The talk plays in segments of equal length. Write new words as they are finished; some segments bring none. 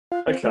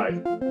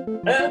Okay.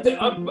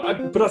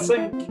 But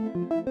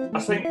I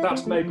think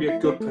that's maybe a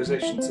good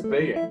position to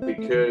be in,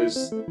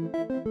 because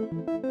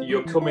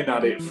you're coming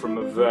at it from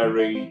a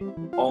very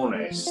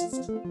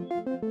honest,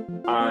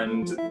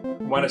 and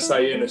when I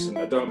say innocent,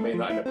 I don't mean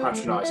that in a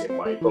patronising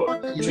way,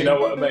 but do you know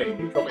what I mean?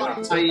 You're coming at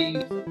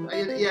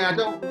it. Yeah, I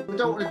don't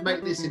want to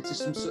make this into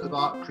some sort of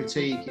art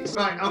critique. It's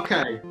right,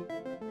 okay.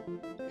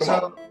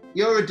 So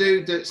you're a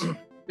dude that's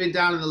been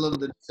down in the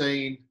London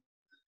scene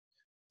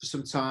for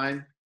some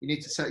time. You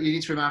need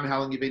to remind me how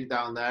long you've been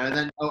down there, and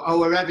then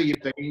wherever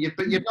you've been.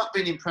 But you've not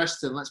been in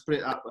Preston. Let's put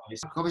it that way.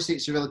 So obviously,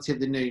 it's a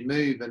relatively new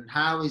move, and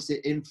how is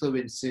it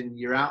influencing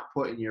your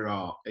output in your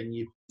art and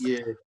your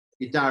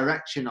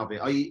direction of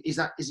it? Is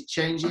it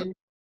changing?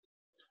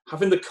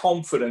 Having the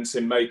confidence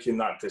in making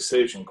that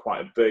decision, quite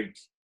a big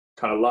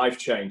kind of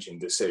life-changing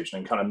decision,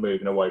 and kind of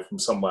moving away from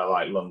somewhere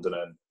like London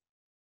and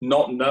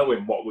not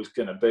knowing what was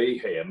going to be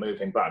here,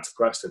 moving back to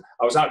Preston.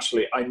 It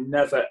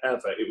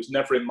was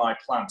never in my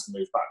plan to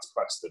move back to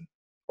Preston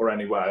or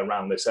anywhere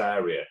around this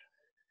area.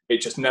 It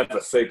just never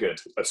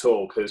figured at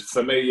all, because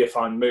for me, if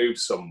I move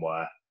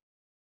somewhere,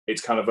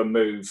 it's kind of a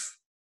move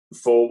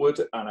forward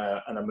and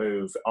a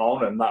move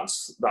on, and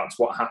that's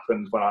what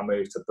happened when I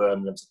moved to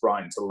Birmingham, to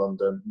Brighton, to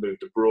London,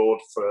 moved abroad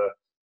for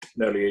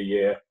nearly a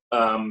year.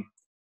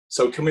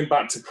 So coming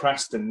back to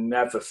Preston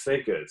never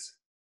figured.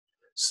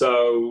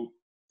 So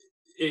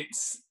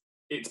it's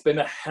been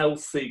a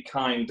healthy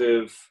kind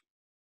of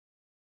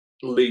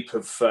leap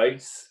of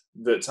faith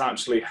that's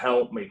actually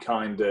helped me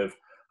kind of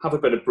have a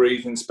bit of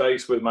breathing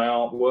space with my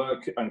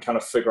artwork and kind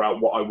of figure out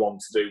what I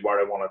want to do,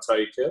 where I want to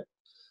take it.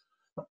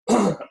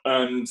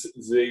 And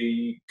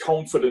the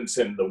confidence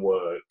in the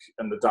work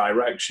and the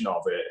direction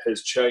of it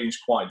has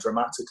changed quite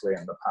dramatically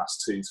in the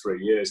past 2-3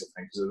 years,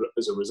 I think,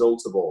 as a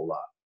result of all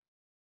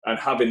that. And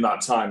having that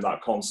time,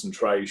 that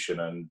concentration,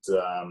 and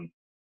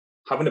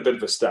having a bit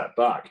of a step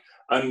back.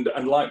 And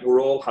like we're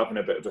all having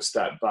a bit of a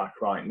step back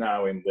right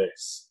now in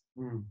this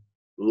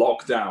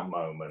lockdown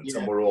moment,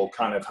 and we're all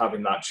kind of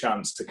having that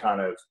chance to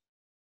kind of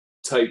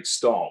take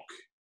stock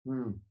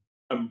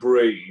and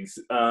breathe.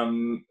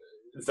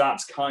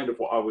 That's kind of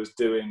what I was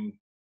doing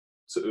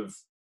sort of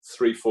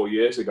 3-4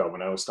 years ago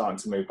when I was starting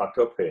to move back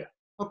up here.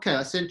 Okay,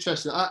 that's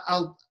interesting.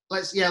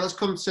 Let's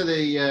come to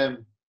the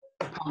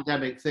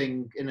pandemic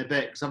thing in a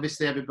bit, because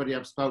obviously everybody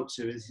I've spoke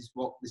to, this is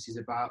what this is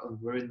about, and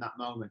we're in that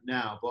moment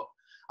now. But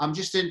I'm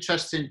just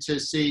interested to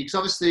see, because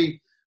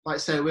obviously, like I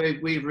say,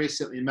 we've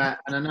recently met,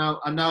 and I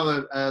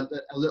know a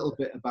little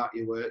bit about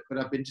your work, but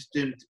I've been just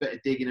doing a bit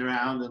of digging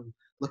around and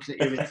looking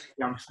at your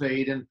Instagram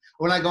feed. And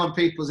when I go on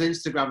people's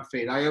Instagram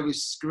feed, I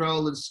always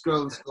scroll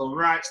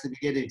right to the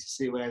beginning to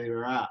see where they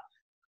were at.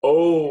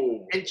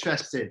 Oh,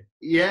 interesting.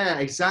 Yeah,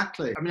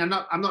 exactly. I mean,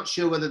 I'm not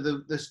sure whether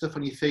the stuff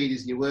on your feed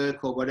is your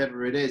work or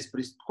whatever it is,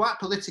 but it's quite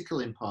political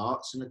in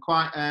parts, and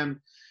quite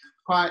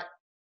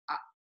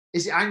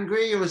is it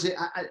angry, or is it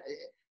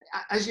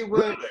as you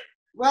work? Really?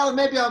 Well,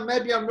 maybe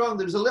I'm wrong.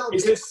 There's a little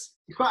bit. It's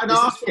quite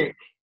anarchic.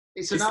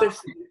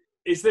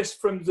 Is this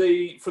from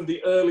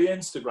the early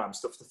Instagram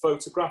stuff, the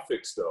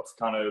photographic stuff,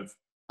 kind of?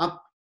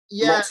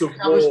 Lots of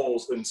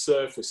walls and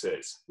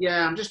surfaces.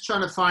 Yeah, I'm just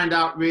trying to find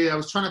out. Really, I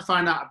was trying to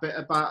find out a bit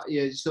about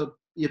your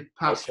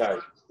past. Okay.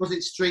 Was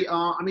it street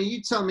art? I mean,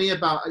 you tell me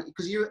about,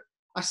 because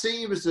I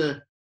see you as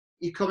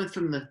you're coming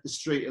from the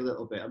street a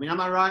little bit. I mean,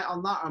 am I right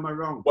on that, or am I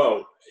wrong?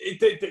 Well,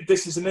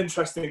 this is an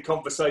interesting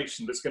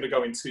conversation that's going to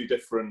go in two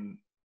different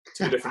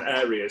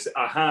areas.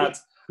 I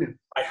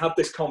had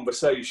this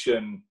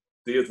conversation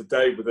the other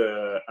day with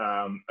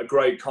a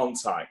great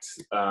contact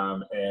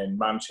in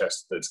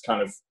Manchester that's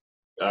kind of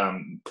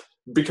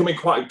becoming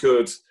quite a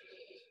good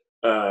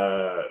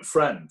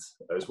friend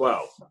as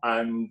well,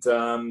 and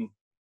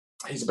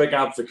he's a big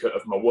advocate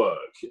of my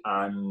work,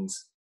 and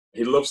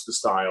he loves the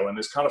style and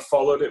has kind of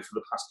followed it for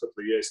the past couple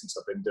of years since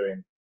I've been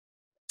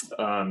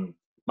doing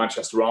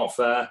Manchester Art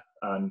Fair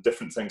and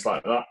different things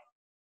like that.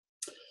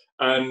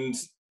 And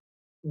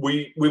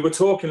we were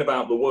talking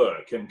about the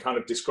work and kind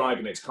of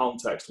describing its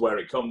context, where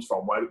it comes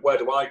from, where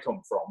do I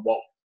come from,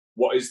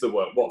 what is the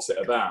work, what's it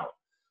about.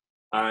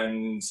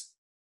 And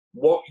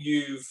what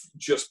you've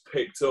just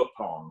picked up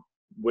on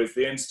with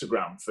the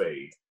Instagram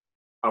feed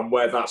and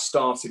where that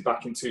started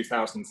back in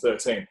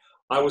 2013,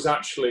 I was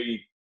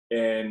actually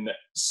in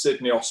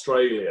Sydney,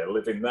 Australia,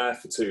 living there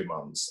for 2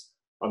 months,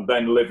 and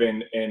then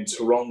living in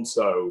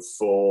Toronto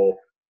for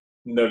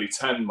nearly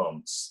 10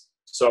 months.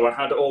 So I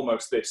had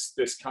almost this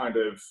kind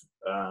of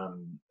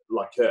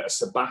like a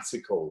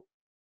sabbatical,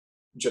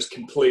 just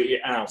completely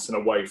out and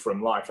away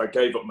from life. I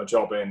gave up my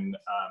job in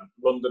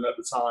London at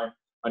the time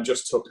and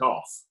just took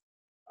off.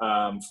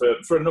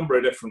 For a number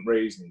of different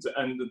reasons.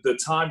 And the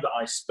time that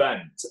I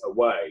spent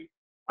away,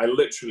 I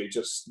literally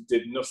just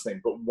did nothing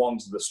but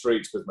wander the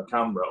streets with my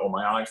camera or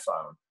my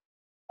iPhone,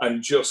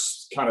 and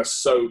just kind of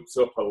soaked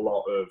up a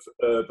lot of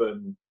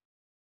urban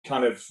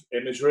kind of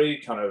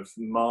imagery, kind of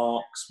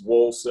marks,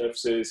 wall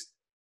surfaces,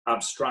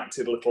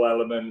 abstracted little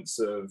elements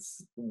of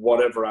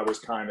whatever I was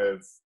kind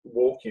of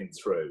walking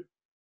through.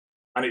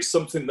 and it's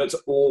something that's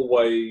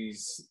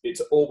always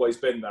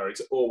been there.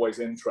 It's always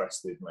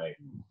interested me.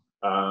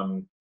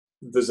 I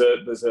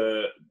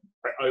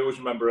always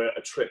remember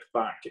a trip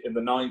back in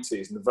the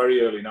 90s, in the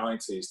very early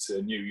 90s,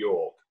 to New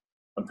York,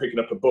 and picking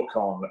up a book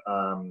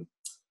on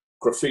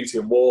graffiti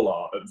and wall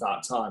art at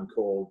that time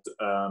called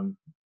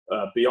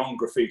Beyond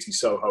Graffiti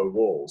Soho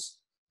Walls.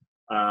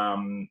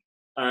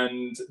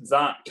 And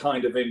that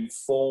kind of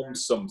informed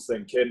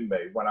something in me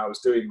when I was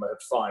doing my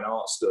fine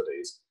art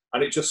studies,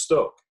 and it just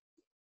stuck.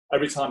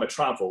 Every time I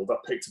travelled, I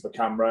picked up a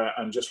camera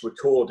and just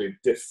recorded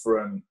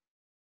different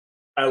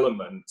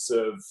elements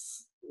of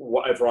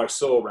whatever I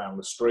saw around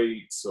the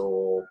streets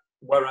or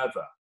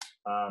wherever,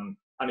 and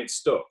it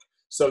stuck.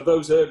 So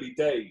those early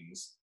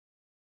days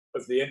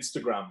of the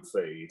Instagram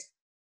feed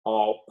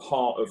are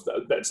part of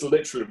that. That's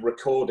literally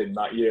recording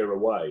that year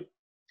away.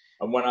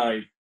 And when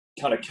I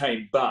kind of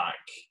came back,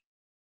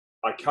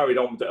 I carried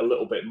on with it a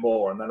little bit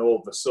more, and then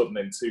all of a sudden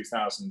in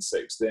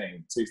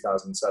 2016,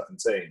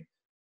 2017,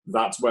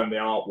 that's when the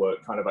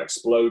artwork kind of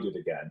exploded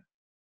again.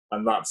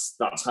 And that's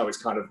how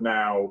it's kind of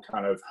now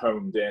kind of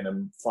honed in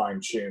and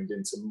fine-tuned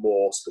into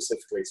more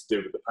specifically to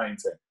do with the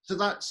painting. So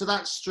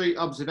that street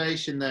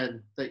observation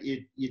then that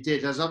you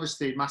did has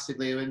obviously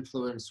massively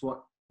influenced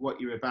what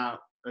you're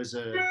about as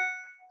an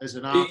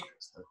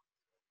artist.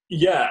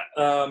 Yeah,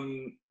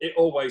 it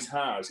always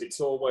has. It's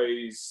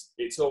always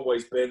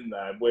been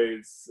there.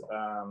 With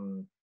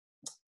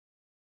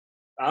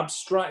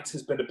abstract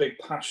has been a big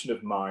passion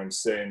of mine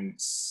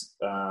since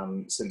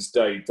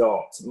day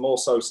dot. More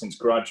so since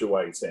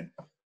graduating.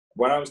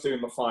 When I was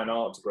doing my fine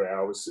art degree,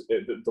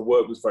 the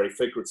work was very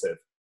figurative.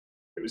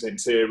 It was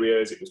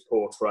interiors, it was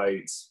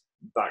portraits,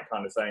 that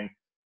kind of thing.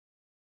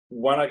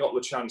 When I got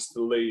the chance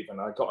to leave,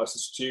 and I got us a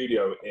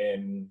studio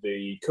in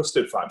the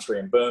custard factory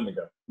in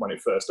Birmingham when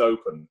it first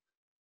opened,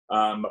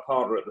 my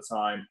partner at the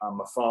time and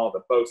my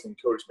father both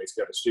encouraged me to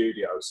get a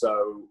studio.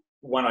 So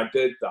when I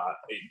did that,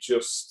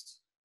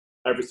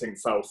 everything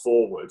fell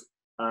forward,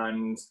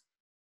 and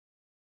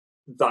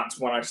that's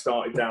when I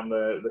started down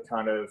the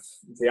kind of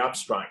the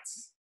abstract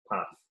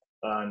path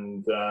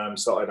and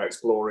started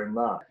exploring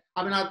that.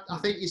 I mean, I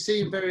think you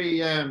seem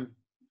very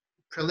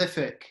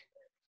prolific.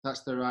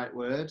 That's the right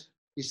word.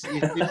 You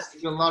see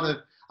a lot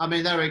of. I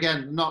mean, there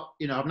again,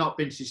 I've not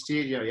been to the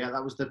studio yet.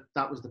 That was the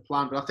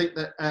plan. But I think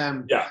that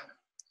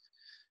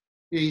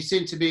you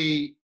seem to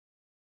be,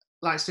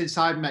 like, since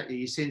I've met you,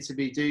 you seem to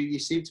be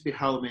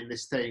homing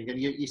this thing, and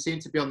you seem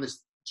to be on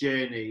this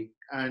journey.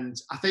 And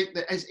I think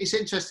that it's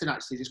interesting,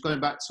 actually, just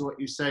going back to what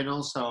you were saying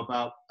also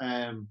about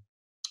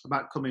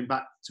coming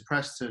back to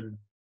Preston.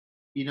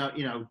 You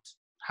know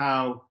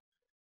how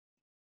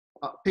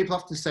people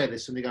often say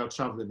this when they go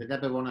travelling. They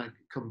never want to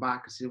come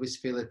back because they always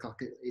feel like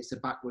it's a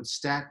backward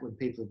step when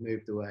people have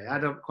moved away. I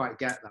don't quite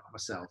get that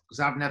myself, because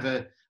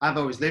I've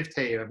always lived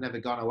here. I've never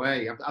gone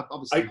away. I've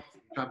obviously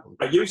travelled.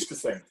 I used to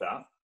think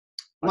that.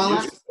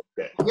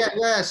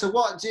 Yeah. So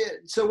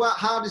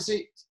how does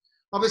it?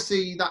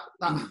 Obviously, that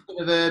kind of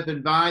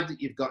urban vibe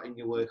that you've got in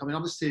your work. I mean,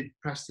 obviously,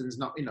 Preston's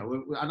not. I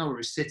know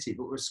we're a city,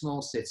 but we're a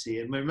small city,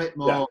 and we're a bit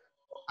more. Yeah.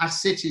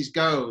 As cities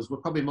goes, we're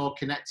probably more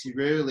connected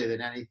rurally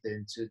than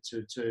anything to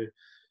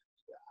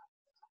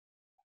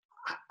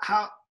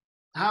how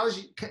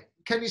is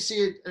can you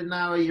see it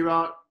now you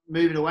are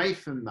moving away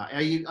from that?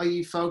 Are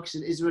you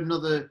focusing? Is there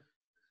another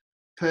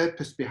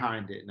purpose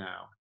behind it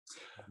now?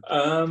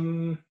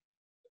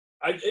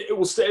 It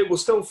will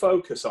still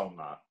focus on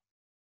that.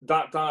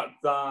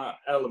 That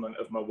element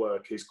of my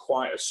work is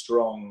quite a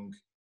strong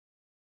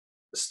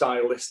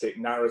stylistic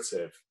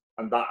narrative,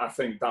 and that I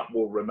think that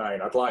will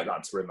remain. I'd like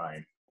that to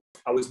remain.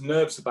 I was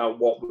nervous about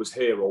what was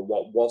here or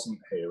what wasn't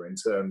here in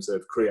terms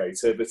of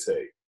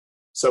creativity.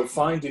 So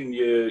finding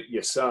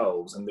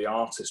yourselves and the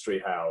Artistry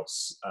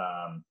House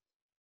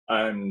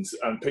and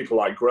people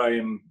like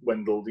Graham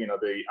Windle, the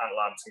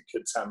Atlantic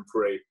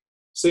Contemporary,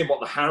 seeing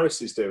what the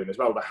Harris is doing as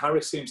well. The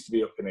Harris seems to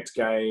be up in its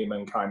game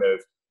and kind of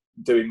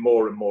doing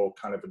more and more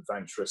kind of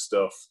adventurous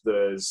stuff.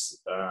 There's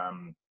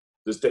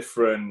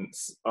different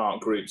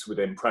art groups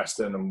within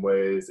Preston and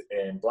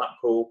within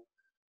Blackpool.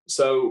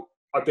 So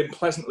I've been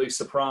pleasantly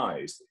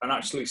surprised, and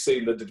actually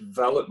seeing the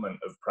development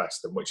of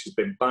Preston, which has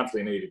been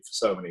badly needed for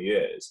so many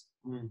years.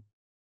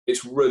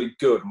 It's really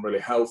good and really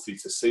healthy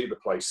to see the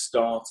place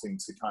starting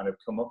to kind of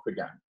come up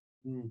again.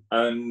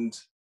 And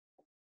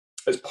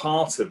as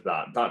part of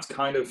that, that's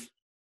kind of,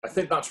 I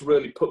think that's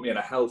really put me in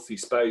a healthy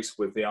space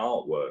with the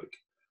artwork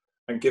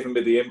and given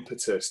me the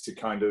impetus to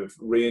kind of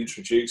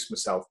reintroduce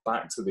myself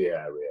back to the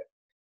area.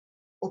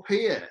 Up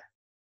here,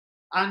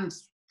 and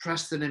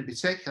Preston in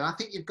particular, I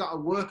think you've got to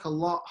work a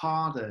lot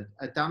harder,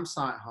 a damn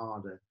sight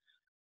harder.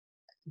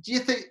 Do you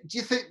think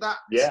that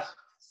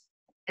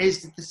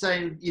is the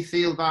same you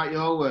feel about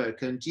your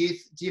work? And do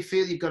you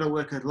feel you've got to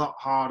work a lot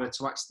harder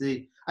to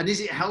actually, and is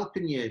it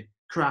helping you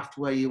craft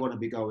where you want to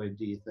be going,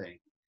 do you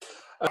think?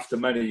 After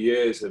many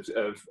years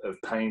of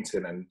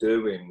painting and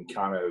doing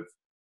kind of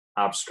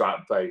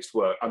abstract based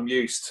work, I'm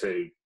used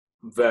to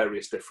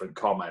various different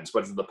comments,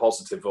 whether they're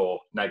positive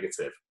or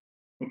negative.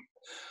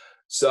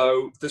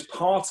 So there's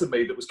part of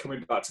me that was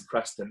coming back to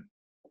Preston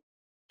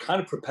kind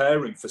of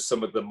preparing for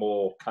some of the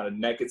more kind of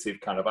negative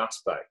kind of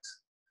aspects,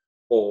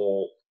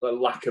 or the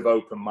lack of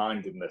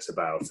open-mindedness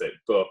about it.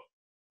 But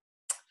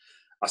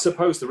I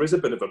suppose there is a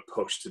bit of a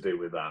push to do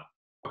with that.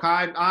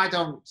 I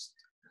don't.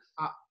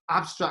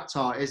 Abstract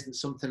art isn't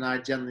something I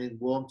generally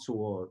warm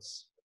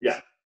towards.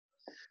 Yeah.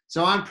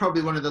 So I'm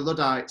probably one of the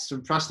Luddites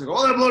from Preston.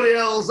 Oh, the bloody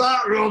hell's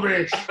that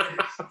rubbish?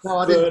 No,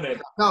 I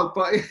didn't. No,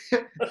 but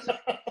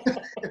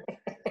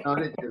no, I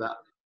didn't do that.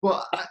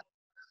 But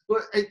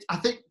I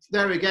think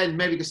there again,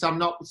 maybe because I'm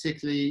not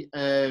particularly,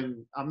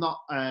 I'm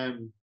not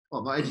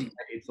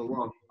educated for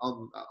one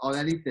on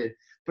anything.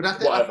 But I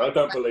think whatever. I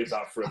don't believe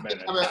that for a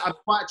minute. I'm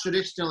quite a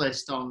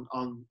traditionalist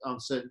on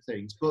certain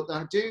things, but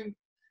I do.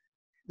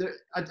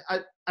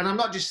 And I'm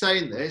not just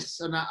saying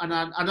this, and I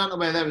don't know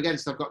where they're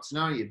against. I've got to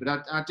know you,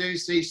 but I do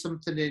see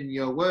something in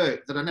your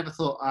work that I never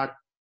thought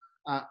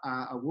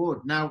I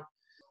would. Now,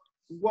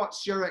 what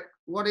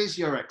is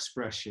your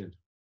expression,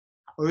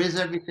 or is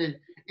everything?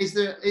 Is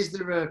there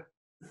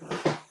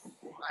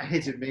a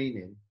hidden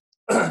meaning?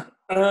 What's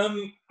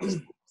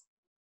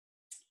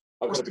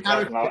the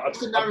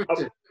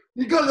narrative?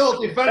 You got it all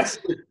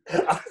defensive.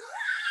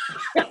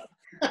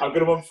 I'm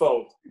going to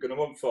unfold.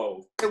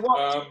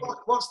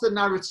 What's the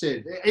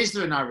narrative? Is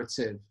there a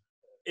narrative?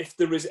 If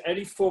there is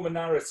any form of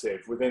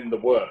narrative within the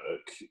work,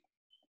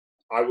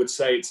 I would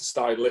say it's a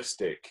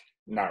stylistic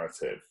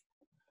narrative.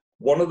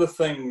 One of the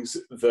things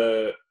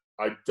that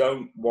I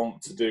don't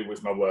want to do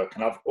with my work,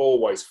 and I've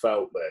always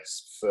felt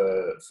this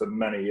for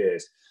many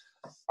years,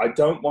 I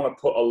don't want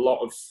to put a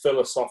lot of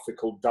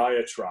philosophical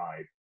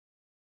diatribe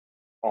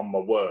on my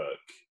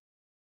work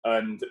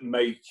and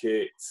make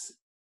it...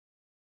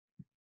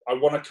 I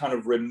want to kind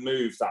of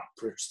remove that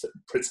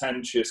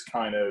pretentious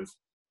kind of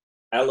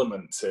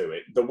element to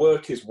it. The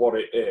work is what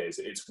it is.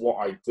 It's what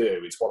I do.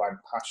 It's what I'm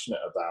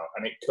passionate about.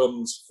 And it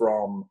comes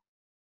from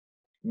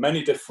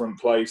many different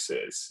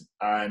places.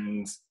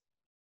 And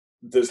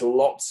there's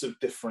lots of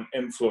different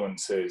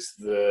influences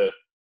that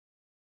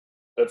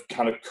have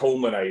kind of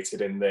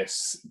culminated in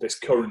this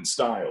current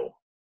style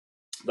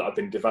that I've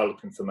been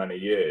developing for many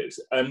years.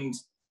 And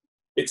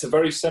it's a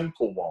very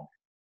simple one.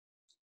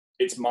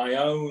 It's my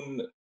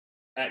own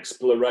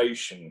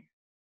exploration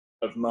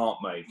of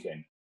mark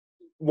making.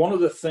 One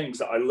of the things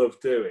that I love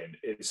doing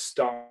is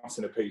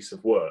starting a piece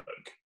of work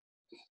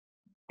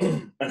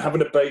and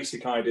having a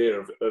basic idea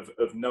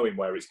of knowing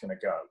where it's going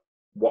to go,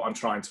 what I'm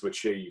trying to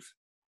achieve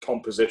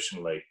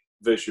compositionally,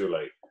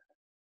 visually.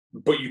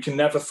 But you can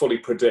never fully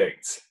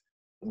predict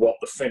what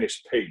the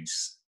finished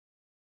piece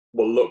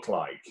will look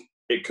like.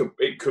 It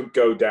could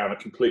go down a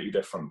completely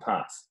different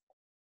path.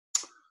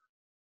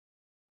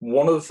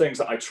 One of the things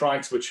that I try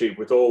to achieve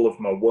with all of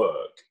my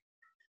work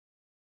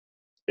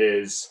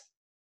is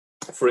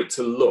for it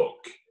to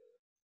look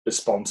as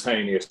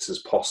spontaneous as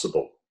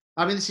possible.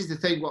 I mean, this is the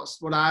thing,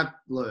 what I've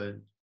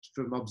learned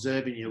from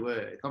observing your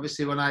work.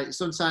 Obviously,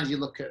 sometimes you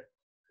look at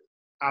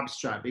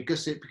abstract,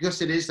 because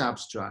it is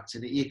abstract,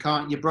 and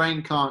your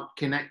brain can't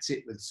connect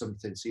it with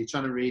something, so you're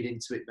trying to read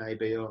into it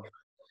maybe, or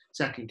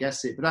second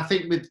guess it. But I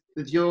think with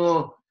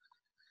your...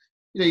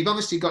 you've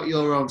obviously got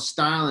your own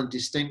style and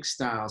distinct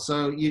style.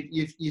 So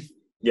you've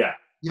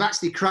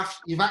actually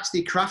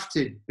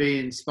crafted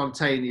being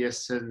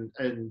spontaneous and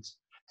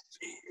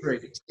free.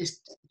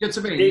 It's you know what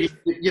I mean.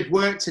 You've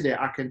worked at it.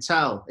 I can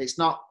tell. It's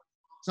not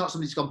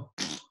somebody's gone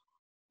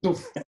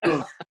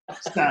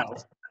style.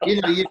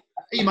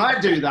 You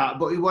might do that,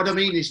 but what I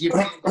mean is you've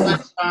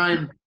spent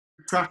time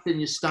crafting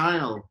your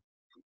style.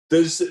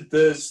 There's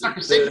like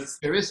a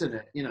signature, isn't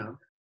it?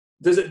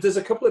 There's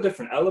a couple of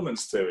different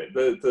elements to it.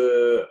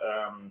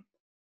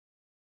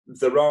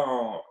 There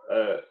are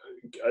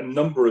a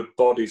number of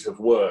bodies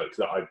of work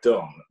that I've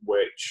done,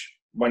 which,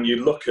 when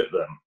you look at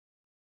them,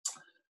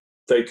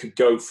 they could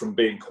go from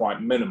being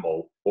quite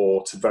minimal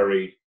or to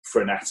very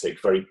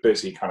frenetic, very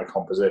busy kind of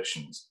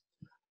compositions.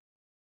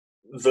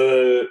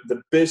 The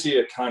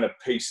busier kind of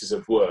pieces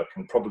of work,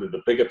 and probably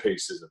the bigger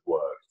pieces of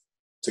work,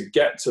 to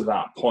get to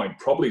that point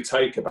probably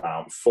take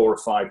about 4 or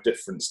 5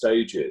 different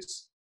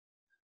stages,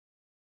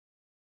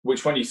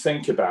 which, when you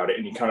think about it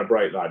and you kind of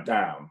break that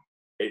down,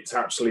 it's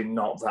actually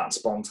not that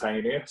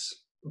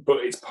spontaneous, but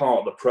it's part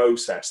of the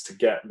process to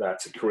get there,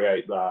 to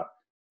create that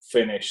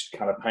finished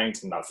kind of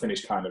painting, that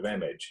finished kind of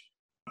image.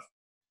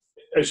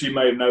 As you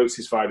may have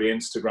noticed via the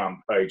Instagram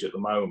page at the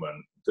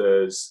moment,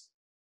 there's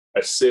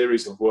a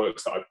series of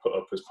works that I've put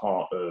up as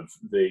part of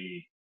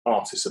the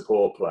Artist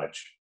Support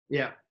Pledge.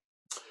 Yeah.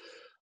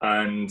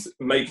 And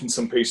making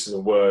some pieces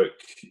of work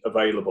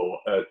available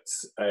at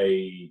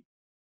a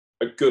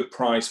good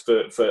price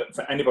for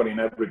anybody and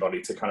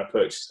everybody to kind of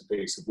purchase a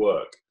piece of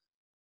work.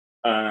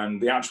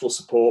 And the actual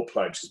support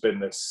pledge has been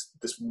this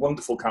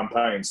wonderful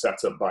campaign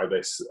set up by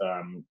this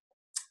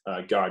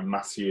guy,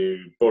 Matthew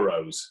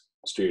Burrows'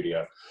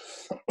 studio.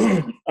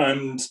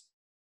 And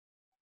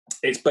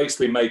it's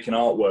basically making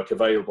artwork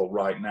available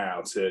right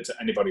now to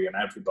anybody and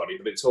everybody,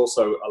 but it's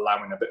also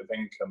allowing a bit of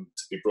income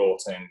to be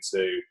brought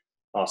into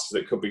artists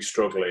that could be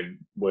struggling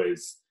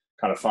with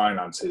kind of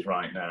finances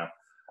right now.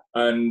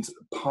 And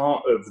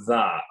part of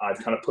that, I'd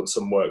kind of put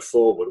some work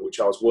forward, which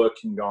I was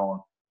working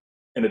on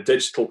in a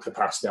digital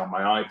capacity on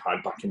my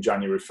iPad back in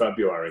January,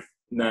 February.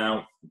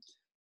 Now,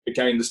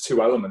 again, there's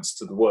two elements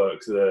to the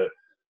work.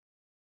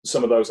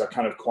 Some of those are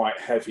kind of quite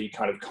heavy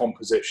kind of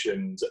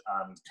compositions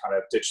and kind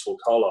of digital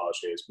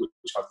collages,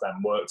 which I've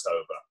then worked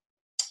over.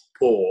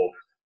 Or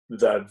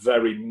they're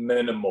very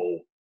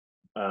minimal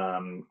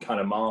kind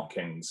of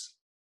markings.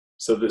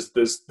 So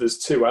there's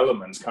two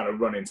elements kind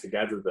of running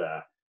together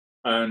there.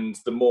 And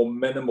the more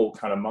minimal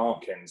kind of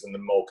markings and the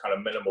more kind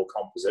of minimal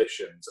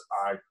compositions,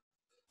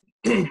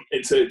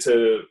 it's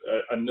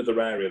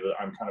another area that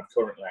I'm kind of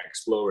currently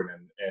exploring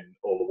in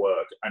all the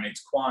work, and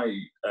it's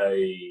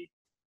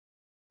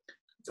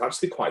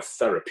actually quite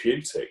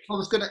therapeutic.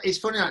 Well, it's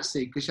funny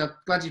actually, because I'm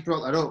glad you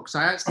brought that up, because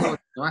I actually wanted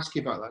to ask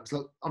you about that. Because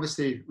look,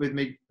 obviously, with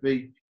me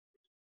doing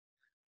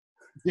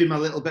my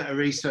little bit of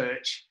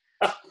research,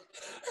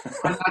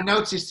 I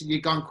noticed that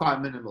you've gone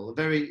quite minimal,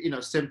 very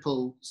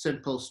simple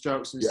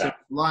strokes and simple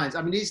lines.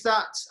 I mean,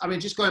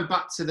 just going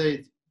back to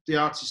the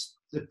artist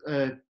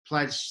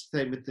pledge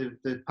thing with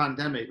the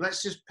pandemic.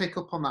 Let's just pick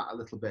up on that a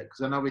little bit,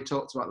 because I know we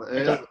talked about that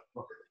earlier.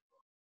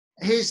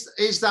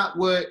 Has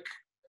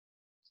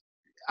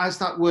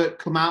that work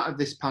come out of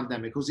this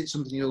pandemic, or was it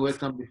something you were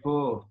working on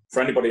before?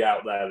 For anybody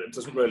out there that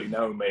doesn't really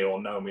know me or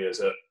know me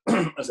as a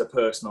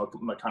person or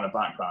my kind of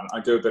background, I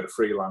do a bit of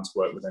freelance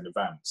work within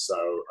events. So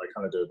I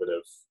kind of do a bit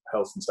of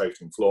health and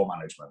safety and floor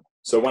management.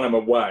 So when I'm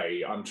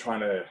away, I'm trying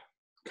to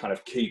kind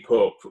of keep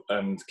up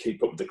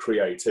with the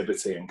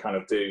creativity and kind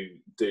of do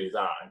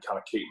that and kind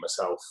of keep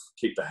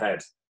the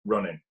head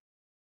running.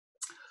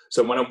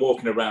 So when I'm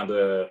walking around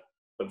a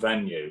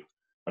venue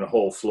and a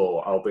hall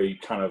floor, I'll be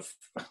kind of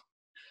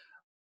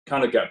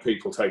get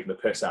people taking the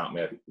piss out of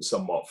me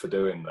somewhat for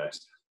doing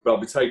this, but I'll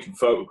be taking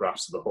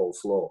photographs of the whole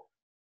floor.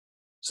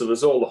 So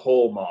there's all the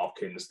hall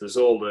markings, there's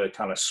all the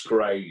kind of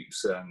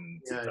scrapes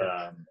and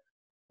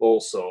all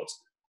sorts.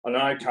 And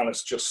I kind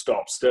of just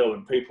stop still,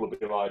 and people will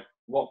be like,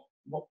 what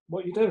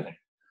are you doing?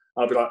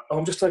 I'll be like, oh,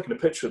 I'm just taking a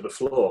picture of the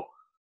floor.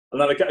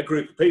 And then I get a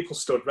group of people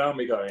stood around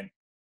me going,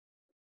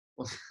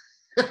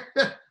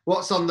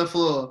 what's on the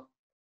floor?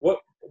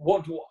 What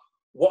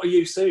are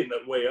you seeing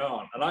that we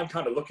aren't? And I'm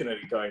kind of looking at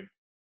it going,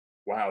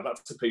 wow,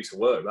 that's a piece of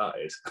work, that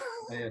is.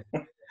 Yeah.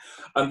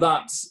 And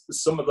that's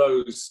some of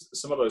those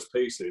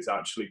pieces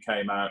actually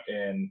came out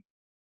in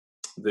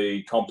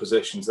the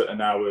compositions that are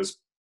now as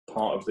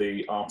part of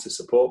the artist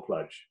support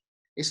pledge.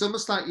 It's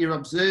almost like you're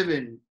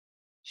observing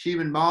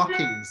human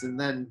markings and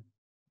then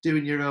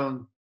doing your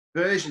own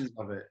versions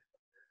of it.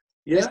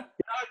 Yeah.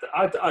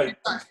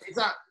 Is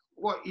that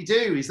what you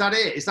do? Is that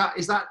it?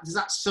 Does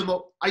that sum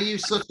up? Are you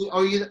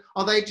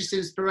are they just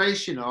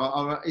inspiration,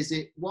 or is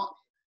it what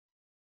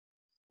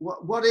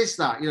is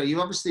that?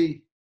 You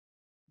obviously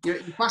you're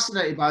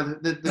fascinated by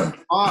the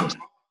marks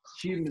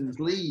humans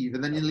leave,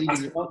 and then you're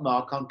leaving your own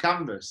mark on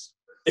canvas.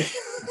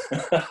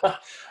 I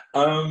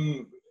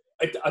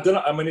don't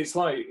know. I mean, it's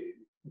like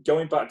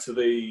going back to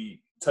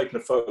taking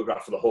a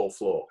photograph of the whole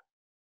floor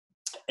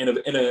in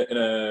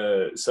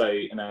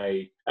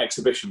a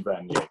exhibition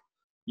venue.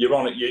 You're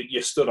on it.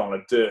 You're stood on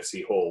a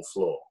dirty hall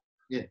floor.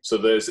 Yeah. So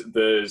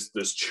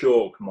there's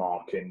chalk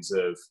markings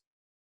of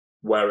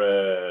where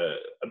a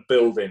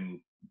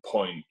building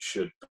point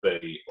should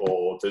be,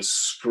 or there's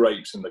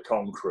scrapes in the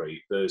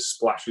concrete. There's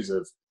splashes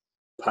of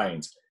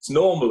paint. It's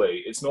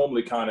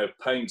normally kind of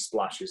paint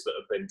splashes that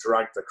have been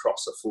dragged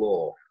across the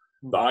floor.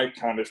 That I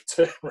kind of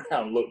turn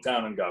around, look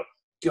down, and go,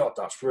 God,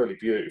 that's really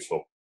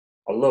beautiful.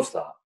 I love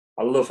that.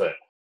 I love it.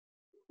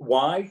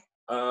 Why?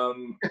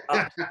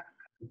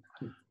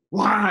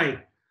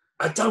 Why?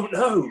 I don't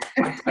know.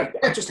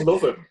 I just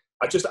love them.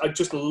 I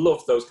just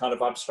love those kind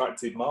of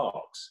abstracted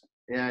marks.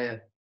 Yeah.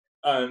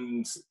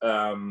 And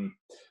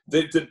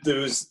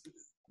there's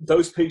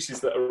those pieces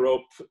that are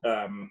up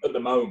at the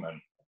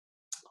moment.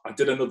 I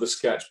did another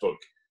sketchbook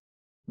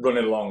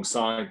running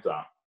alongside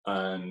that,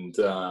 and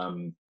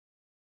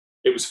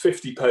it was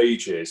 50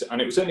 pages,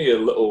 and it was only a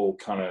little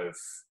kind of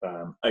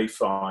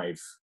A5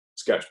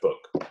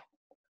 sketchbook,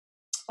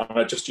 and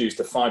I just used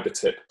a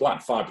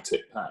black fiber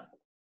tip pen,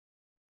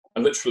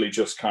 and literally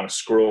just kind of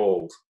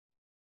scrawled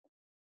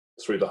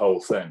through the whole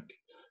thing,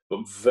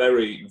 but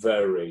very,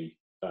 very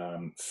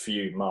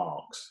few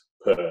marks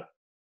per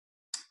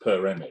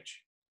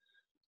image.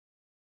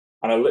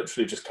 And I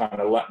literally just kind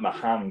of let my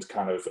hand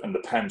and the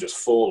pen just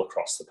fall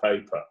across the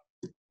paper.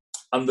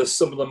 And there's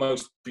some of the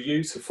most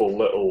beautiful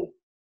little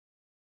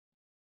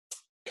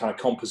kind of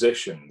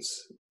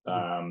compositions.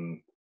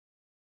 And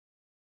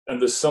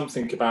there's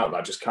something about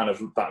that, just kind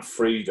of that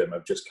freedom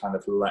of just kind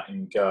of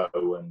letting go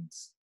and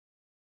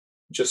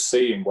just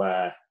seeing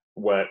where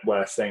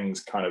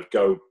things kind of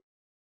go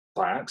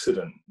by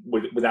accident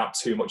without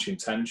too much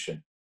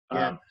intention.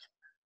 Yeah.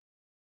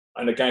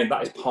 And again,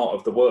 that is part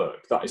of the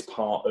work. That is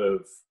part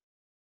of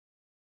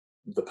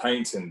the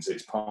paintings.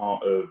 It's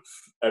part of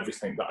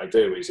everything that I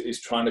do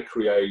is trying to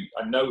create.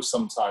 I know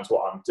sometimes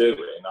what I'm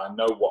doing, I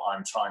know what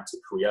I'm trying to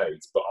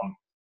create, but I'm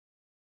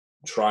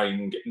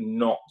trying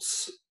not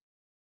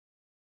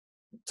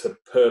to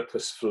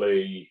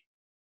purposefully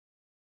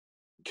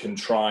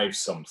contrive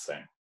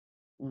something.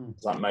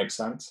 Does that make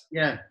sense?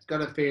 Yeah, it's got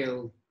to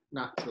feel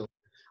natural.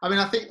 I mean,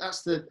 I think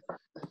that's the.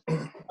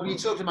 I mean, you're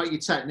talking about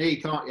your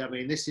technique, aren't you? I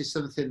mean, this is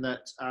something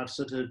that I've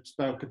sort of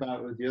spoke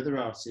about with the other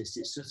artists.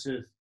 It's sort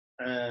of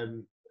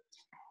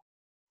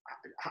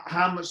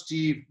how much do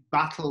you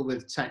battle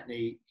with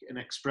technique and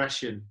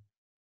expression?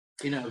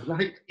 You know, I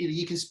think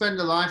you can spend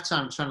a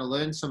lifetime trying to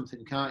learn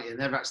something, can't you? And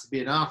never actually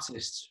be an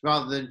artist,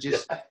 rather than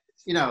just,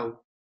 you know,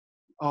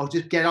 or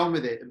just get on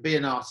with it and be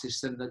an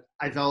artist and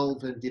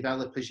evolve and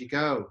develop as you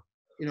go.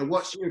 You know,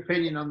 what's your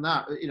opinion on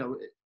that? You know,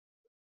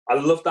 I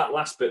love that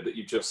last bit that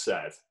you just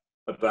said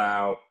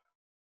about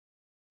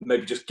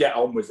maybe just get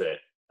on with it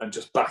and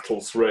just battle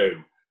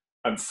through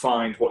and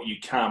find what you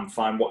can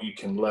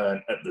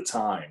learn at the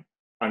time,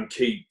 and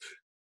keep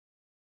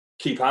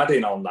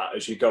adding on that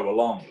as you go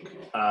along.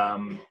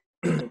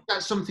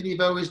 That's something you've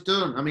always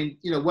done. I mean,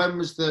 you know, when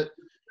was the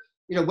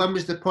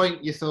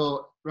point you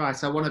thought,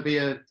 right, I want to be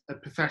a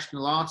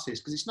professional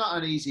artist? Because it's not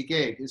an easy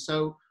gig. And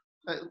so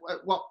at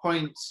what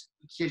point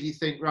did you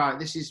think, right,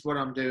 this is what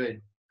I'm doing?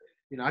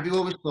 You know, have you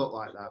always thought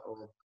like that?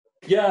 Or?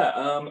 Yeah,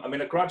 I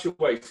mean, I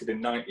graduated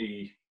in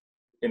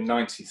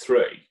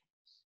 93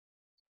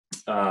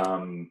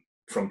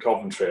 from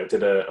Coventry. I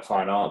did a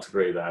fine art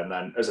degree there. And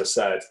then, as I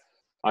said,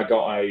 I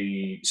got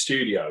a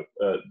studio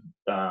at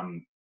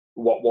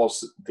what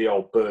was the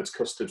old Bird's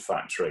Custard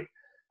Factory,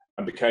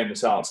 and became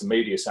this arts and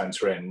media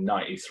centre in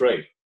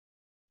 93.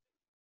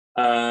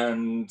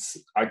 And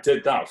I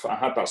did that. I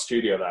had that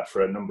studio there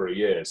for a number of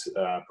years,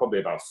 probably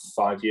about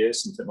 5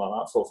 years, something like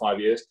that, 4 or 5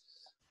 years,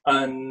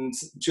 and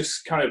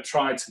just kind of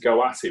tried to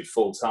go at it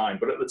full time.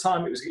 But at the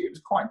time, it was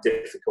quite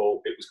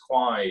difficult. It was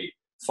quite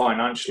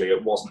financially,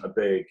 it wasn't a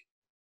big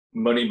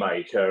money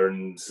maker,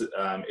 and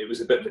it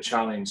was a bit of a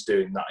challenge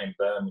doing that in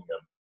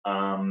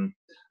Birmingham.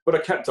 But I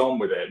kept on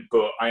with it.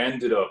 But I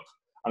ended up,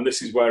 and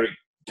this is where it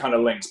kind of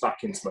links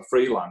back into my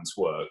freelance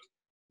work,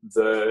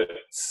 that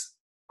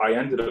I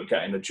ended up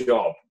getting a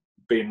job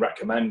being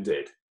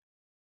recommended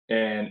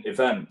in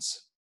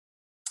events.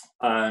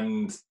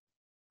 And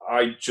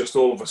I just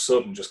all of a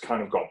sudden just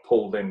kind of got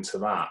pulled into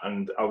that.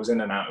 And I was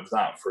in and out of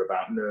that for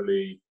about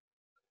nearly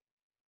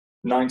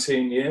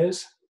 19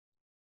 years,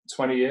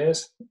 20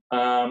 years.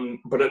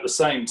 But at the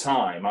same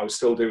time, I was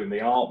still doing the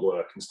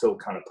artwork and still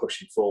kind of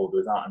pushing forward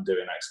with that and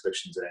doing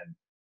exhibitions in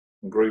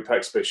group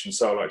exhibitions,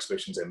 solo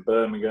exhibitions in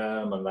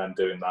Birmingham, and then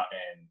doing that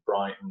in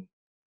Brighton.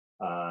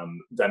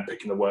 Then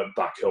picking the work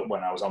back up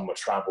when I was on my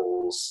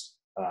travels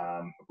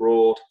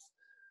abroad,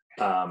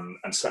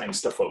 and setting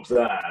stuff up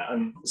there.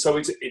 And so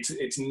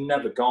it's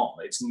never gone.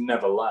 It's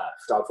never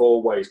left. I've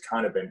always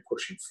kind of been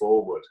pushing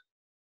forward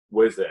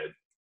with it.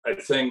 I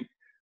think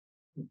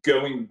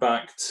going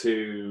back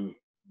to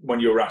when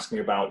you were asking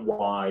about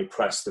why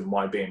Preston,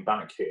 why being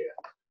back here,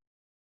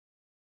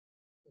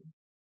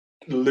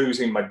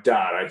 losing my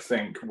dad, I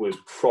think, was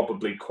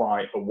probably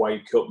quite a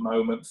wake-up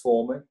moment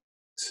for me,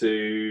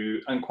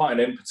 and quite an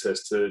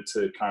impetus to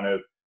kind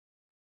of,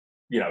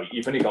 you know,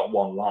 you've only got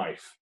one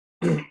life.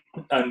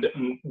 and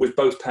with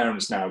both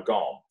parents now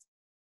gone,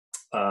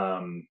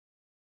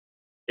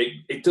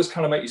 it does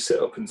kind of make you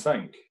sit up and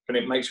think, and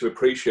it makes you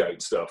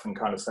appreciate stuff and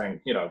kind of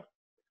think, you know,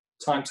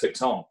 time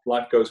ticks on,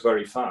 life goes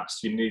very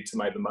fast, you need to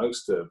make the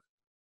most of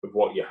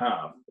what you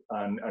have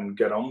and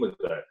get on with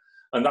it.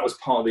 And that was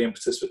part of the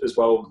impetus as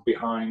well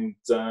behind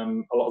a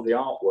lot of the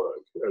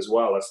artwork as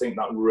well. I think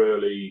that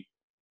really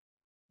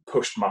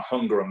pushed my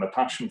hunger and my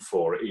passion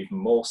for it even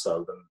more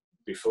so than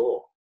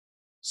before.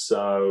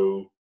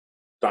 So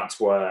that's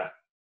where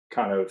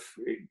it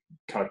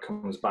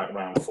comes back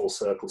around full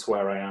circle to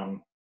where I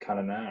am kind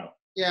of now.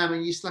 Yeah, I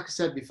mean, like I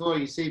said before,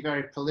 you seem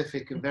very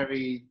prolific and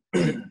very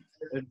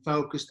and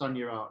focused on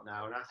your art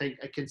now. And I think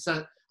like I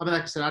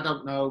said, I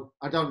don't know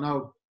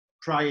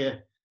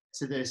prior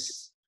to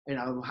this, you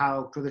know,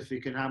 how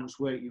prolific and how much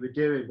work you were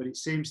doing, but it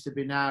seems to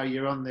be now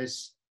you're on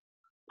this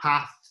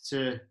path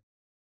to,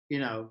 you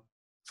know,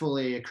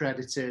 fully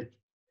accredited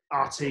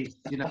artist,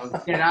 you know,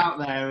 get out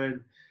there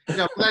and, you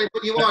know, but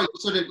you are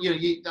sort of, you know,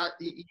 you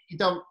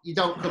don't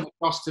come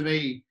across to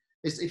me.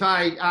 If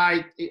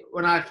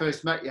when I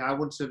first met you, I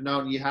wouldn't have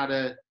known you had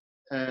a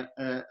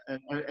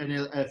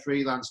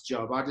freelance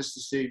job. I just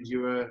assumed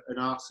you were an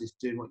artist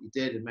doing what you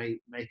did and make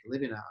a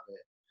living out of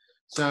it.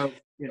 So,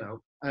 you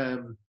know,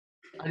 and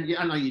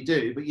I know you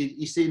do, but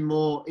you seem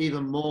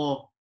even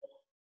more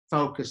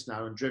focused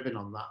now and driven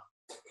on that.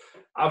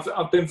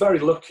 I've been very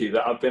lucky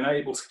that I've been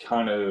able to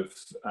kind of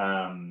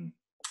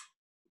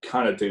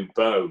do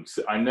both.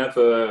 I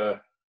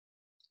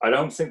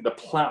don't think the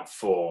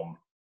platform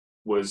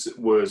was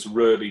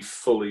really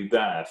fully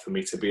there for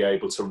me to be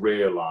able to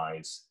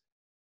realise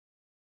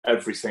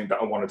everything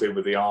that I want to do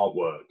with the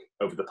artwork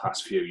over the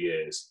past few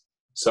years.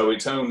 So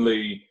it's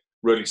only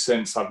really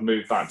since I've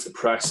moved back to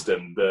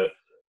Preston that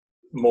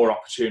more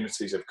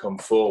opportunities have come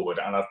forward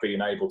and I've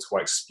been able to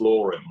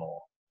explore it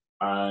more.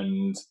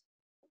 And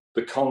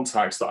the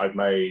contacts that I've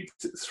made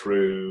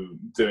through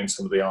doing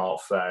some of the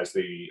art fairs,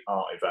 the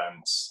art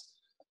events,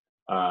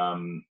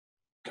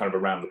 kind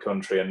of around the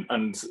country,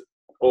 and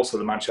also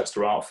the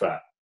Manchester Art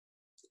Fair,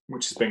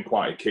 which has been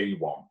quite a key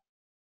one.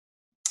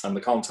 And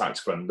the contacts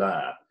from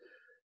there,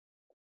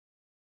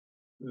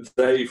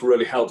 they've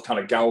really helped kind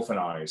of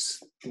galvanise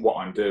what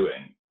I'm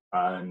doing.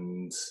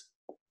 And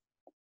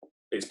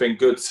it's been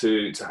good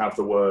to have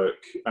the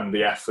work and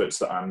the efforts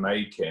that I'm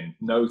making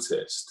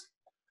noticed.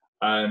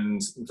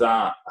 And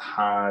that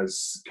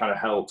has kind of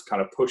helped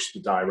kind of push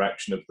the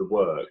direction of the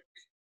work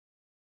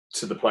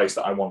to the place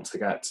that I want to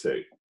get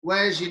to.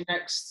 Where's your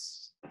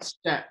next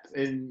step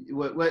in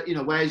where you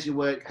know, where's your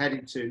work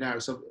heading to now?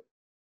 So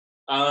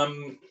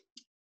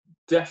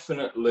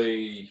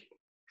definitely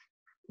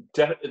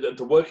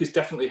the work is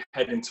definitely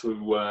heading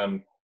to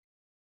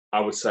I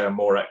would say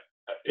a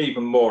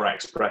even more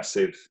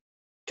expressive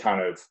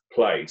kind of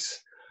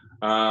place,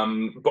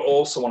 but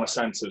also on a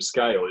sense of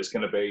scale. It's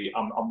going to be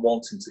I'm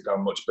wanting to go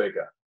much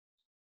bigger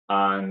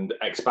and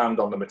expand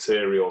on the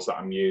materials that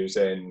I'm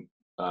using,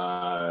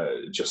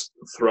 just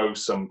throw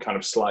some kind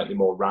of slightly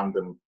more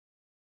random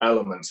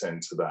elements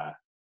into there.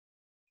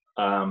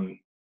 I'm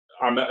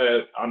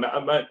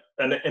at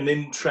an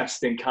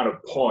interesting kind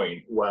of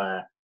point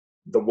where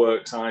the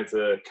work's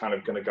either kind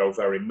of going to go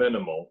very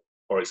minimal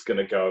or it's going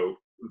to go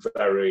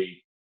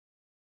very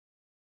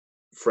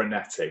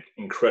frenetic,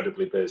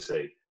 incredibly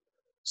busy.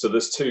 So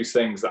there's two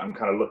things that I'm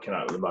kind of looking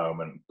at the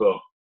moment, but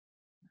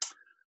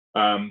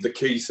the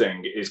key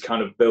thing is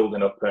kind of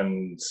building up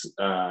and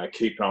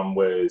keeping on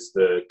with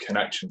the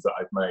connections that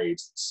I've made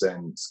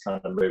since kind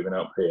of moving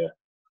up here,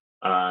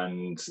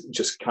 and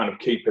just kind of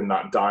keeping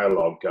that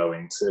dialogue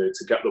going to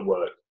get the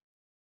work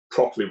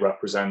properly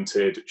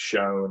represented,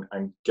 shown,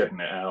 and getting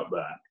it out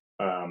there.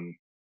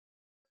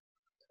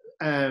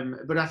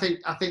 But I think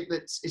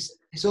that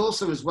it's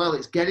also as well.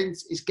 It's getting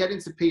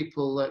to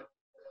people that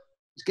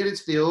it's getting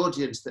to the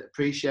audience that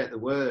appreciate the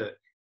work,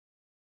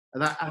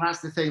 and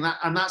that's the thing.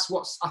 That's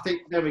what's, I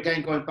think, there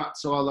again, going back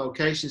to our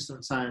locations.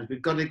 Sometimes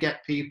we've got to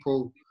get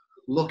people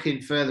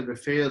looking further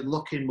afield,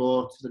 looking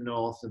more to the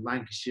north of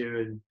Lancashire,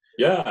 and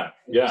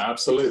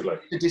absolutely,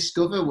 to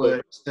discover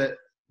works that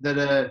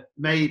are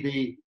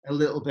maybe a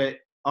little bit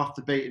off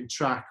the beaten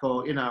track,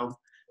 or you know,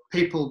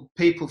 people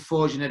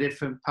forging a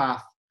different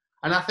path.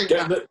 And I think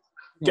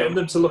getting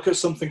them to look at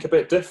something a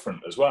bit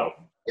different as well.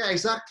 Yeah,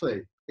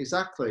 exactly.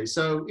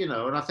 So, you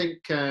know, and I think,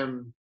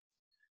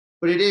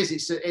 but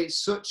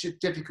it's such a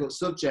difficult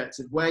subject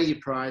of where you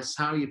price,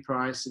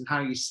 and how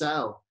you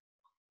sell.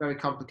 Very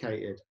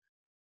complicated.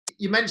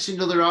 You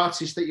mentioned other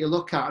artists that you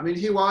look at. I mean,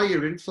 who are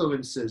your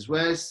influences?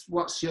 I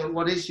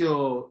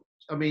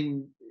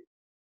mean,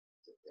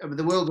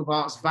 the world of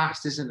art's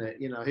vast, isn't it?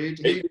 You know, who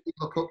do you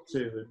look up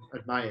to and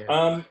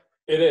admire?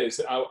 It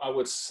is. I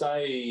would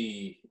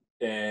say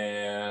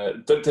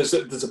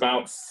there's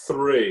about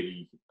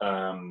three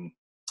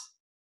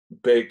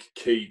big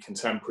key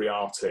contemporary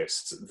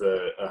artists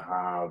that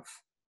have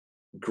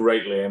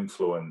greatly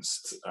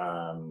influenced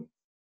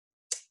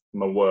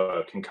my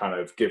work and kind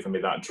of given me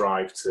that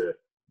drive to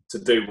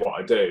do what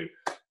I do.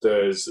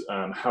 There's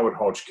Howard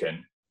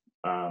Hodgkin.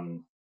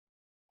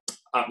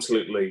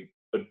 Absolutely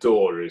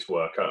adore his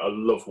work. I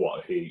love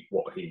what he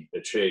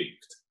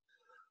achieved.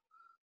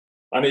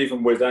 And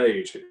even with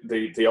age,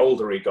 the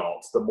older he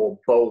got, the more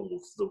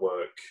bold the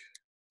work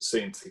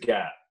seemed to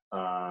get.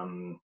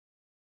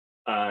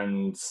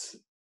 And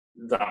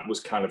that was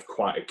kind of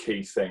quite a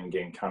key thing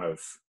in kind of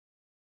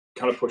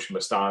pushing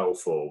the style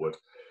forward.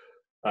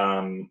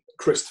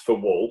 Christopher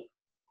Wool,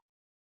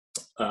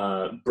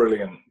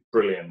 brilliant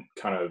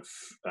kind of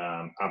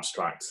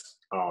abstract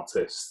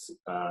artist,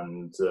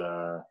 and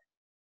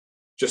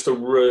just a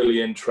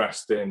really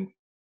interesting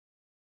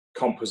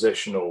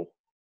compositional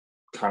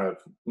kind of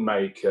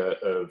maker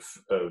of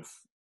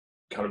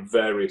kind of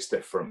various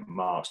different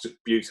marks,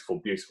 just beautiful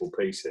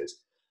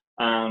pieces.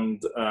 And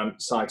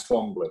Cy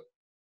Twombly,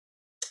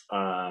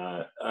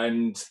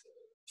 and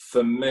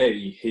for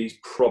me, he's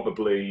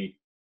probably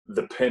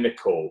the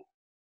pinnacle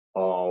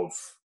of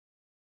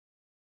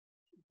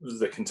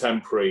the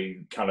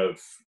contemporary kind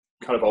of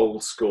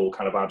old school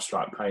kind of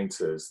abstract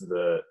painters.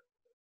 That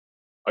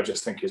I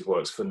just think his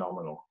work's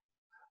phenomenal,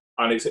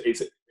 and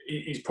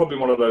he's probably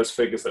one of those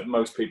figures that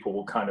most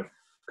people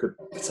could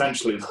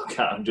potentially look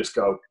at and just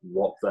go,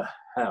 "What the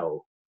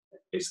hell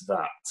is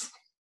that?"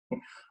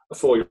 A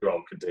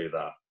 4-year-old could do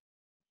that.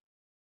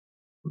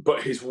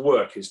 But his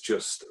work is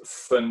just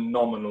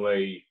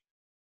phenomenally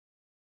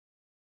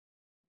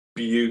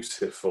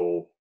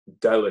beautiful,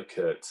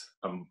 delicate,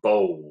 and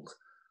bold,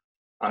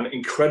 and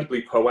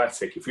incredibly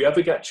poetic. If you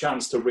ever get a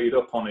chance to read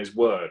up on his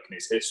work and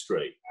his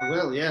history, I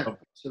will, yeah,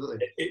 absolutely.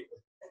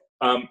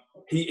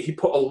 He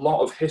put a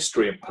lot of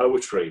history and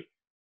poetry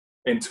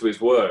into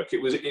his work.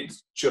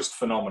 It's just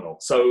phenomenal.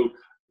 So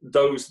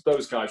those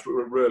guys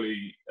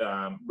really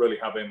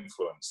have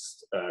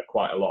influenced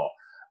quite a lot.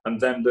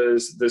 And then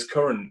there's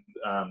current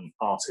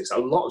artists, a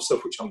lot of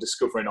stuff which I'm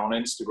discovering on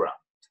Instagram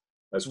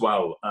as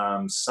well.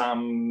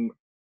 Sam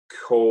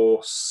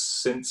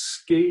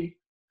Kosinski,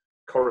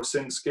 I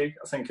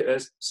think it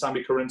is,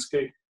 Sammy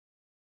Korinsky.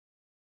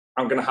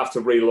 I'm going to have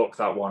to relook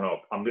that one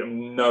up. I'm going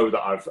to know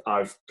that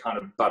I've kind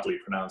of badly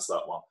pronounced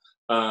that one.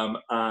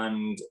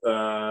 And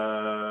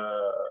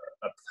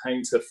a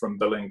painter from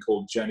Berlin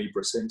called Jenny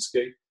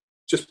Brasinski.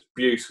 Just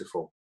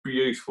beautiful,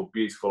 beautiful,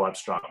 beautiful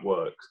abstract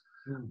works.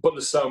 But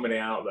there's so many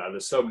out there.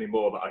 There's so many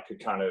more that I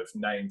could kind of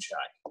name check.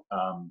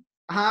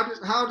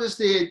 How does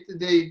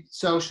the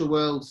social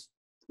world,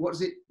 what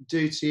does it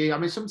do to you? I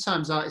mean,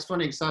 sometimes it's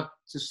funny because I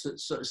just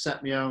sort of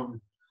set my own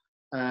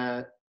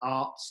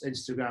arts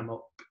Instagram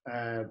up.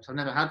 I've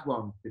never had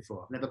one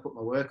before. I've never put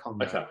my work on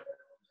there. Okay.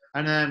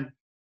 And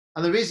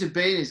the reason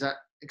being is that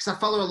because I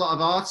follow a lot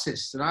of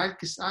artists, and I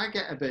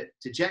get a bit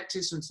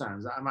dejected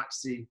sometimes that I'm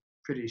actually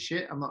pretty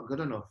shit. I'm not good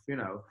enough, you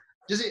know.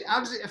 How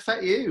does it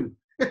affect you?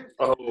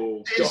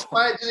 Oh, does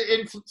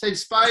it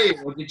inspire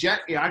you or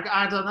deject you?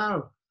 I don't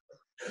know.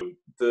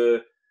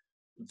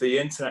 The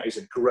internet is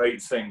a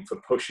great thing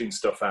for pushing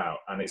stuff out,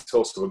 and it's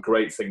also a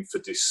great thing for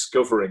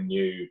discovering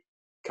new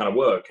kind of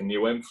work and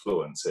new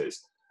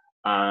influences.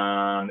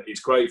 And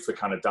it's great for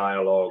kind of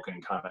dialogue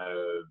and kind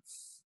of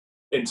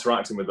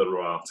interacting with other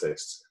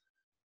artists.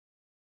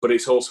 But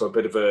it's also a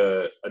bit of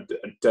a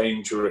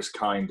dangerous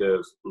kind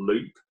of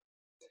loop.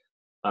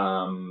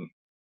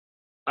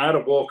 I had a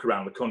walk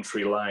around the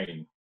country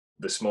lane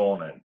this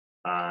morning,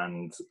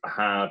 and I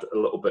had a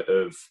little bit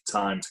of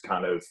time to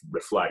kind of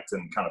reflect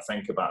and kind of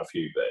think about a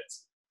few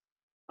bits.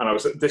 And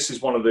this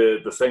is one of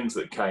the things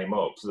that came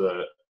up,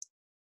 that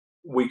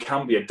we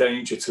can be a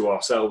danger to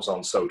ourselves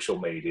on social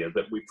media,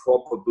 that we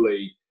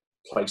probably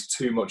place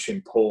too much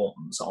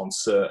importance on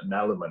certain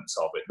elements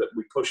of it, that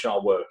we push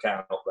our work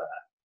out there.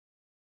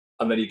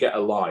 And then you get a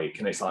like,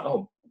 and it's like,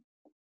 oh,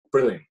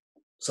 brilliant,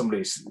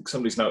 somebody's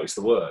noticed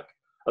the work.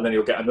 And then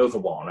you'll get another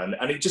one,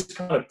 and it just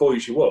kind of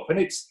buoys you up. And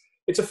it's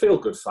a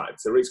feel-good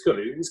factor. It's good.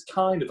 It's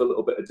kind of a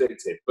little bit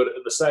addictive, but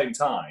at the same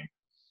time,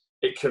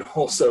 it can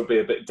also be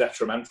a bit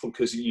detrimental,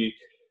 because you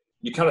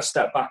kind of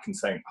step back and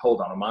think,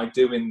 hold on, am I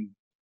doing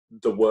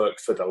the work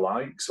for the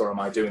likes, or am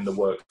I doing the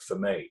work for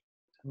me?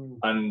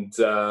 And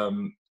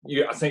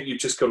I think you've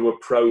just got to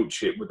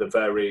approach it with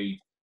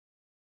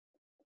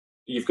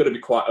you've got to be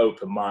quite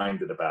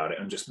open-minded about it,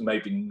 and just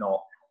maybe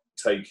not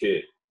take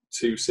it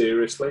too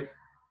seriously.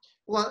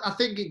 Well, I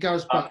think it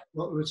goes back to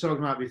what we were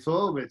talking about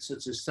before with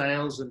sort of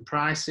sales and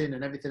pricing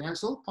and everything else.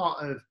 It's all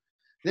part of, at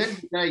the end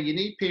of the day, you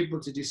need people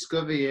to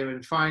discover you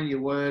and find your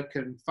work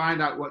and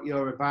find out what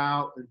you're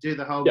about and do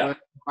the homework,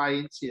 buy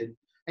into you.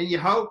 And you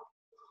hope,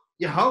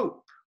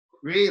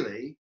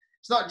 really,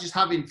 it's not just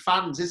having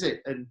fans, is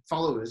it, and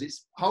followers.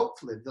 It's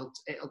hopefully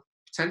it'll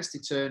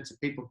potentially turn to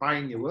people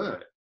buying your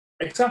work.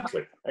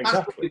 Exactly.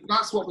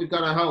 That's what we've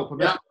got to hope. I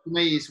mean, that to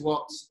me is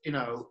what,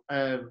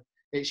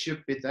 it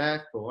should be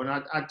there for.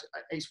 And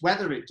it's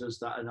whether it does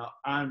that or not,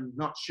 I'm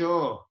not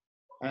sure.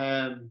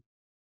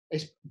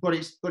 It's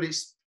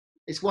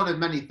one of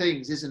many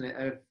things, isn't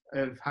it,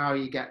 of how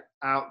you get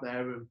out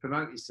there and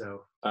promote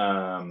yourself.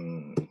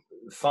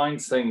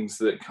 Find things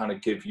that kind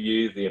of give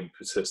you the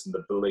impetus and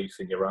the belief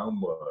in your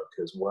own work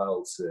as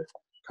well, to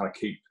kind of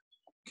keep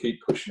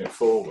pushing it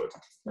forward,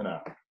 you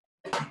know.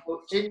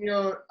 Well,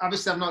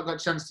 obviously I've not got a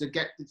chance to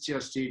get to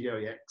your studio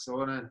yet,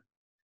 so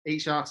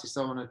each artist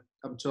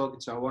I'm talking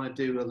to, I want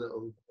to do a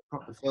little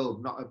proper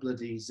film, not a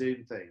bloody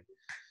Zoom thing.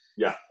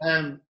 Yeah.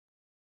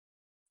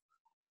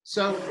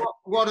 So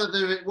what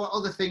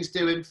other things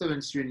do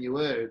influence you in your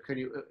work when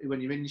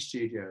you're in the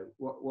studio?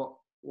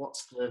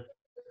 What's the...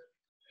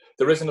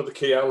 There is another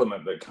key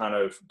element that kind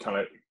of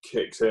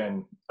kicks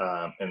in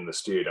the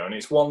studio, and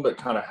it's one that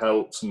kind of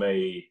helps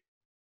me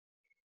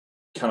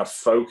kind of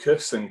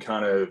focus and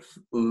kind of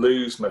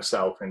lose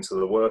myself into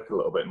the work a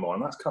little bit more,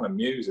 and that's kind of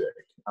music.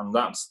 And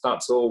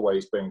that's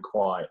always been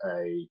quite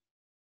a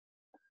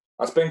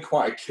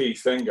key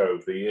thing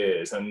over the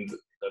years, and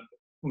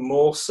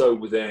more so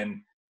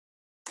within,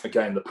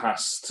 again, the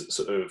past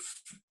sort of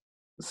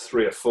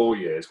 3 or 4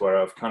 years,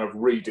 where I've kind of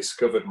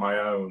rediscovered my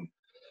own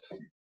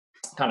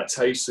kind of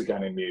tastes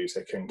again in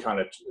music, and kind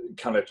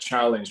of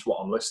challenged what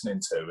I'm listening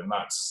to, and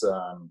that's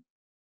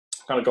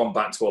kind of gone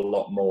back to a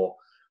lot more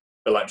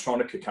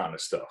electronica kind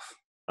of stuff.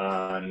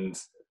 And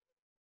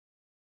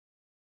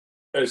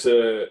as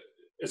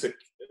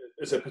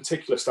a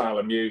particular style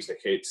of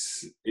music,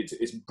 it's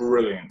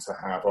brilliant to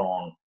have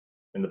on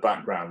in the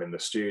background in the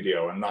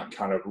studio, and that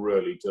kind of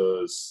really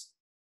does,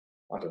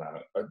 I don't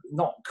know,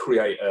 not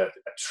create a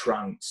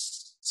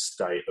trance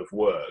state of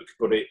work,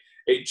 but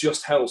it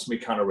just helps me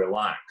kind of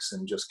relax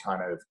and just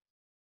kind of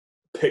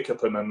pick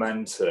up a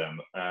momentum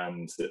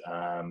and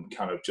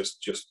kind of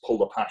just pull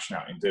the passion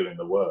out in doing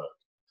the work.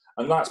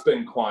 And that's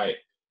been quite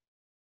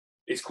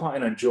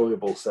an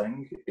enjoyable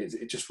thing.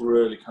 It just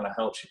really kind of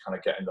helps you kind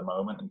of get in the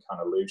moment and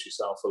kind of lose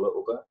yourself a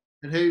little bit.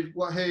 And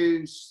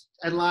who's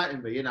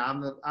enlightened me? You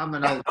know, I'm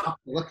an old couple.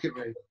 Look at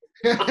me.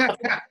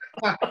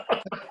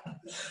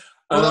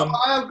 Well,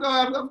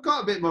 I've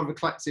got a bit more of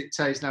eclectic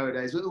taste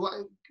nowadays.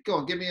 Go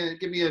on, give me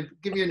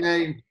a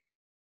name.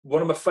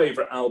 One of my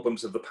favourite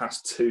albums of the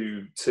past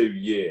two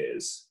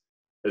years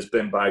has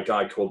been by a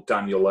guy called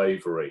Daniel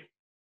Avery,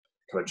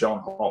 kind of John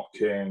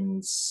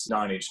Hopkins,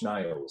 9 Inch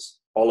Nails.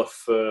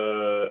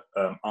 Oliver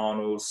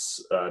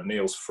Arnold's,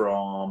 Niels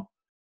Fromm,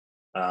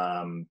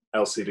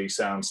 LCD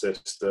Sound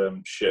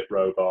System, Shit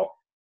Robot,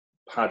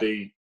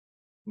 Paddy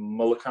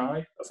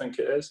Mullakai, I think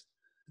it is.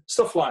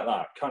 Stuff like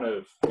that, kind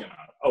of, you know.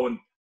 Oh, and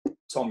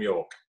Tom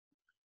York.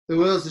 The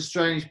world's a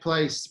strange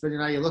place, depending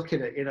on how you look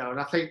at it, you know. And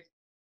I think,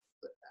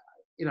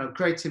 you know,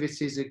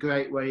 creativity is a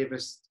great way of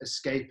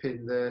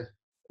escaping the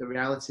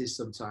realities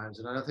sometimes,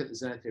 and I don't think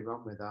there's anything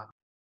wrong with that.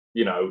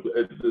 You know,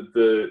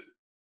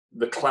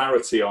 the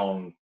clarity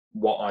on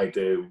what I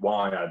do,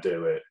 why I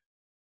do it,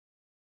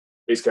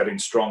 is getting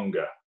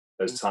stronger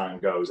as time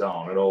goes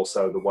on, and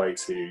also the way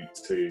to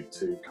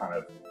kind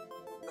of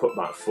put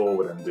that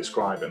forward and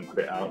describe it and put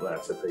it out there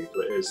to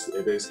people,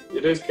 it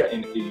is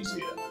getting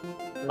easier.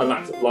 And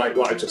that's like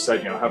I just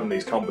said, you know, having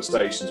these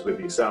conversations with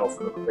yourself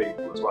and other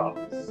people as well,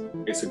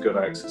 it's a good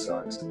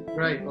exercise.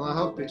 Great. Well, I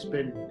hope it's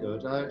been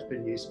good. I hope it's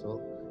been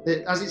useful.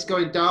 As it's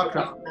going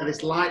darker,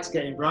 this light's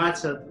getting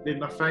brighter in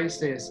my face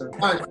here. So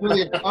that's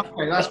brilliant.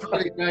 Okay, that's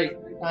really great.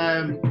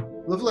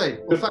 Lovely.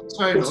 Well, thanks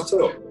very much.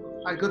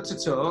 Good to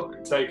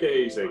talk. Take it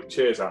easy.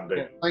 Cheers, Andy.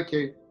 Yeah, thank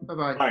you.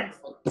 Bye-bye. Thanks.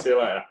 See you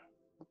later.